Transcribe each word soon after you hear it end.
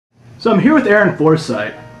So I'm here with Aaron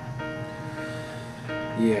Forsythee.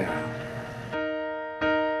 Yeah.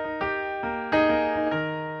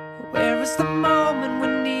 Where is the moment we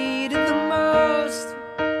needed the most?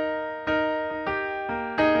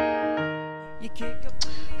 You kick up.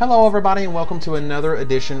 Hello everybody and welcome to another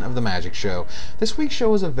edition of The Magic Show. This week's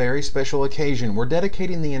show is a very special occasion. We're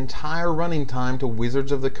dedicating the entire running time to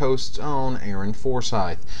Wizards of the Coast's own Aaron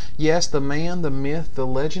Forsythee. Yes, the man, the myth, the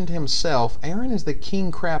legend himself, Aaron is the king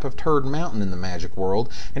crap of Turd Mountain in the magic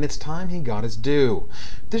world, and it's time he got his due.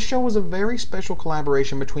 This show was a very special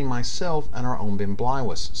collaboration between myself and our own Ben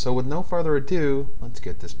Bleiweiss. So with no further ado, let's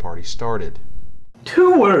get this party started.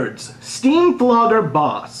 2 words. Steam Flogger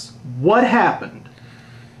Boss. What happened?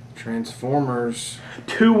 Transformers.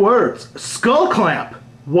 2 words. Skull Clamp.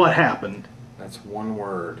 What happened? That's one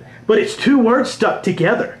word. But it's 2 words stuck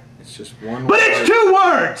together. It's just one But word. it's 2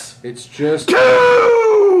 words! It's just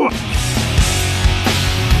 2!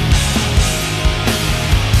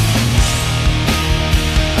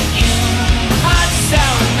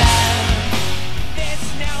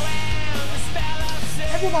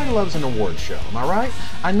 Everybody loves an award show, am I right?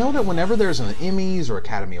 I know that whenever there's an Emmys or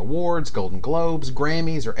Academy Awards, Golden Globes,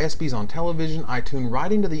 Grammys, or ESPYs on television, I tune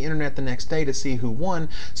right into the internet the next day to see who won,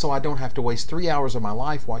 so I don't have to waste 3 hours of my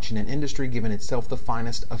life watching an industry giving itself the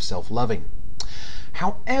finest of self-loving.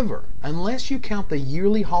 However, unless you count the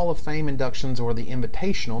yearly Hall of Fame inductions or the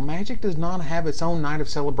Invitational, Magic does not have its own night of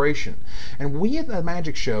celebration. And we at the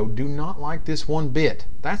Magic Show do not like this one bit.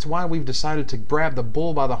 That's why we've decided to grab the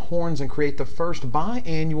bull by the horns and create the first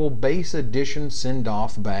biannual base edition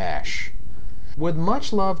send-off bash. With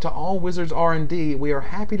much love to all Wizards R&D, we are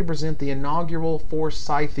happy to present the inaugural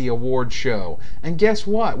Forsythee Awards show. And guess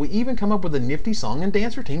what? We even come up with a nifty song and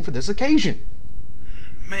dance routine for this occasion.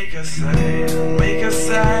 Make a sad, make a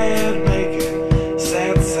sad, make a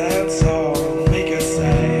sad, sad song. Make a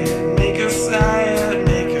sad, make a sad,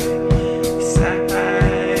 make a sad, sad.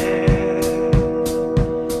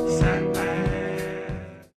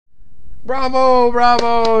 Bravo,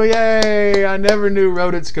 bravo, yay! I never knew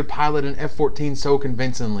rodents could pilot an F-14 so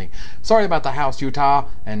convincingly. Sorry about the house, Utah.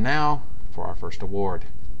 And now for our first award.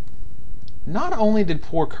 Not only did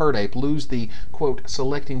poor Kurt Ape lose the, quote,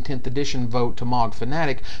 selecting 10th edition vote to Mog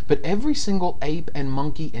Fanatic, but every single ape and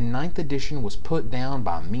monkey in 9th edition was put down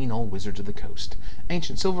by mean old Wizards of the Coast.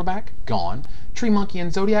 Ancient Silverback? Gone. Tree Monkey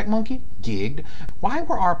and Zodiac Monkey? Gigged. Why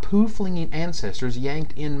were our poo-flinging ancestors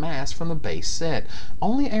yanked en masse from the base set?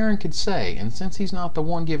 Only Aaron could say, and since he's not the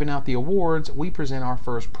one giving out the awards, we present our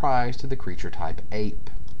first prize to the creature type ape.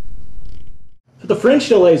 The French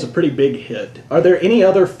delay is a pretty big hit. Are there any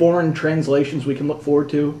other foreign translations we can look forward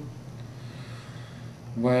to?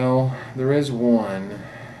 Well, there is one.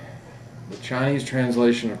 The Chinese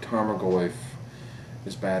translation of Tarmogoyf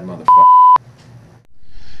is bad motherfucker.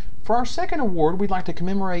 For our second award, we'd like to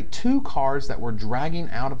commemorate 2 cards that were dragging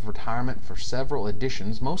out of retirement for several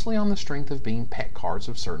editions, mostly on the strength of being pet cards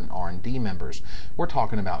of certain R&D members. We're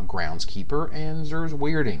talking about Groundskeeper and Zur's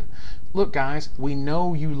Weirding. Look guys, we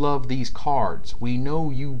know you love these cards. We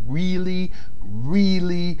know you really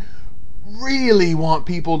want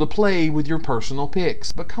people to play with your personal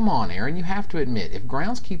picks. But come on, Aaron, you have to admit, if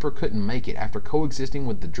Groundskeeper couldn't make it after coexisting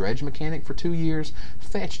with the dredge mechanic for 2 years,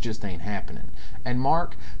 fetch just ain't happening. And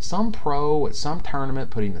Mark, some pro at some tournament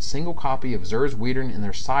putting a single copy of Zur's Weirding in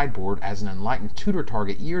their sideboard as an enlightened tutor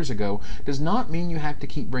target years ago does not mean you have to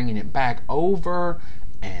keep bringing it back over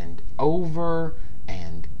and over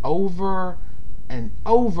and over and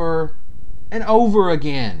over and over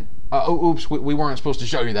again. Oops, we weren't supposed to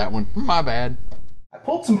show you that one. My bad. I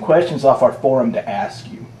pulled some questions off our forum to ask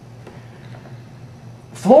you.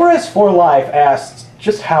 Flores for Life asks,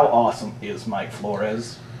 just how awesome is Mike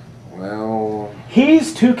Flores? Well,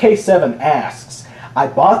 He's 2K7 asks, I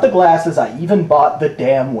bought the glasses, I even bought the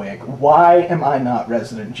damn wig. Why am I not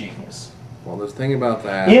Resident Genius? well, the thing about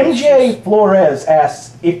that... MJ Flores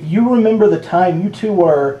asks, if you remember the time you two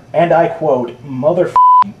were, and I quote,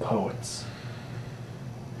 motherfucking poets.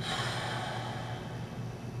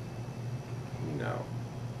 No.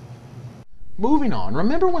 Moving on,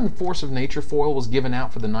 remember when the Force of Nature foil was given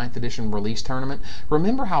out for the 9th edition release tournament?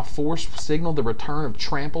 Remember how Force signaled the return of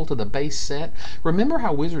Trample to the base set? Remember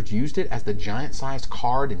how Wizards used it as the giant-sized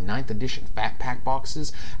card in 9th edition Fat Pack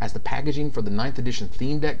boxes, as the packaging for the 9th edition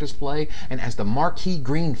theme deck display, and as the marquee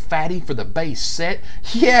green fatty for the base set?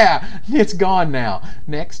 Yeah, it's gone now.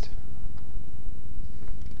 Next.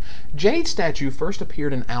 Jade Statue first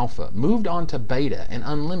appeared in Alpha, moved on to Beta and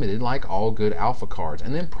Unlimited like all good Alpha cards,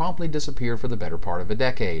 and then promptly disappeared for the better part of a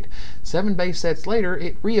decade. 7 base sets later,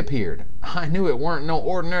 it reappeared. I knew it weren't no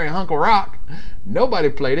ordinary hunk of rock. Nobody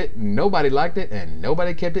played it, nobody liked it, and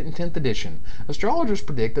nobody kept it in 10th edition. Astrologers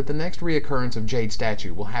predict that the next reoccurrence of Jade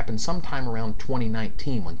Statue will happen sometime around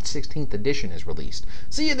 2019 when 16th edition is released.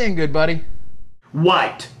 See you then, good buddy.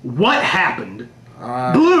 White, what happened?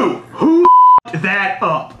 Blue, who that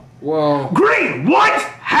up? Well, Green, what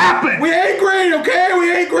happened? we hate green, okay? We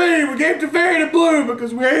hate green. We gave to Fairy to blue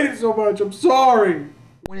because we hate it so much. I'm sorry.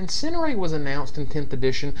 When Incinerate was announced in 10th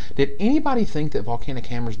edition, did anybody think that Volcanic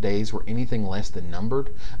Hammer's days were anything less than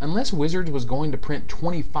numbered? Unless Wizards was going to print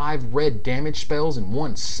 25 red damage spells in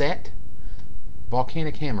one set,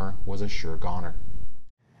 Volcanic Hammer was a sure goner.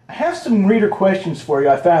 I have some reader questions for you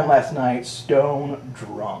I found last night, stone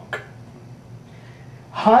drunk.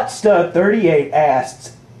 Hot Stud 38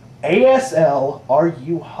 asks, ASL, are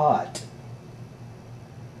you hot?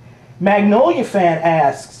 Magnolia Fan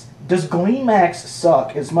asks, does Gleemax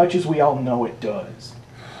suck as much as we all know it does?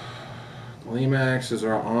 Gleemax is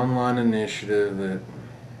our online initiative that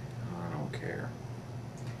I don't care.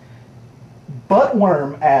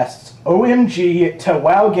 Buttworm asks, OMG, to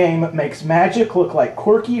WoW game makes Magic look like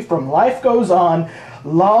Corky from Life Goes On,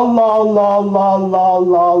 lol lol lol lol lol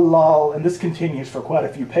lol lol, and this continues for quite a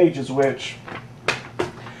few pages, which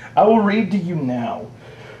I will read to you now.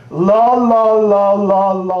 Lol lol lol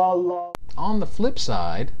lol lol lol. On the flip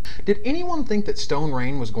side, did anyone think that Stone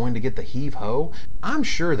Rain was going to get the heave-ho? I'm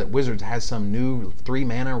sure that Wizards has some new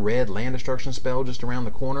 3-mana red land destruction spell just around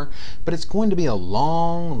the corner, but it's going to be a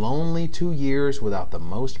long, lonely 2 years without the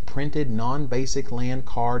most printed non-basic land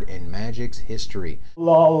card in Magic's history.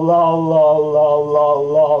 Lol lol lol lol lol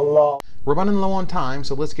lol lol. We're running low on time,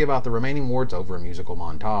 so let's give out the remaining words over a musical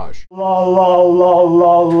montage. Lol lol lol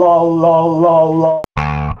lol lol lol lol lol.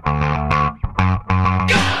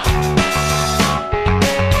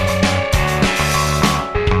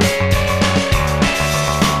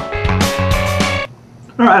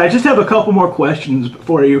 Alright, I just have a couple more questions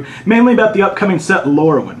for you, mainly about the upcoming set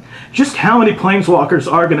Lorwyn. Just how many Planeswalkers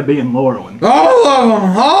are going to be in Lorwyn? All of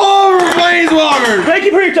them! All of them Planeswalkers! Thank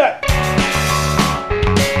you for your time!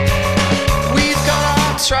 We've got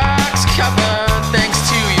our tracks covered thanks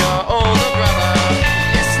to your older brother.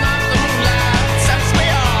 It's not the moonlight that sets me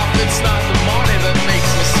off. It's not the money that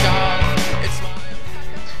makes me scoff. It's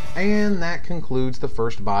my... And that concludes the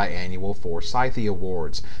first biannual Forsythee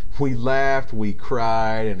Awards. We laughed, we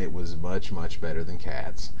cried, and it was much, much better than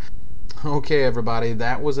Cats. Okay, everybody,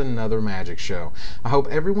 that was another Magic show. I hope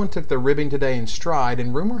everyone took their ribbing today in stride,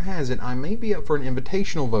 and rumor has it I may be up for an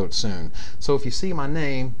invitational vote soon, so if you see my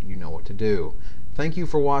name, you know what to do. Thank you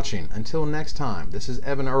for watching. Until next time, this is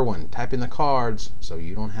Evan Irwin, typing the cards so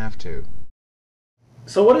you don't have to.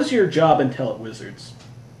 So what is your job in Tell It Wizards?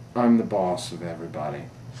 I'm the boss of everybody.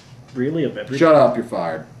 Really, of everything? Shut up, you're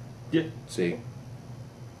fired. Yeah. See?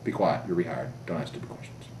 Be quiet, you're rehired. Don't ask stupid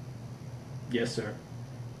questions. Yes, sir.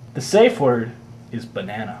 The safe word is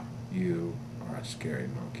banana. You are a scary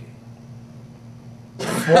monkey.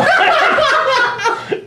 What?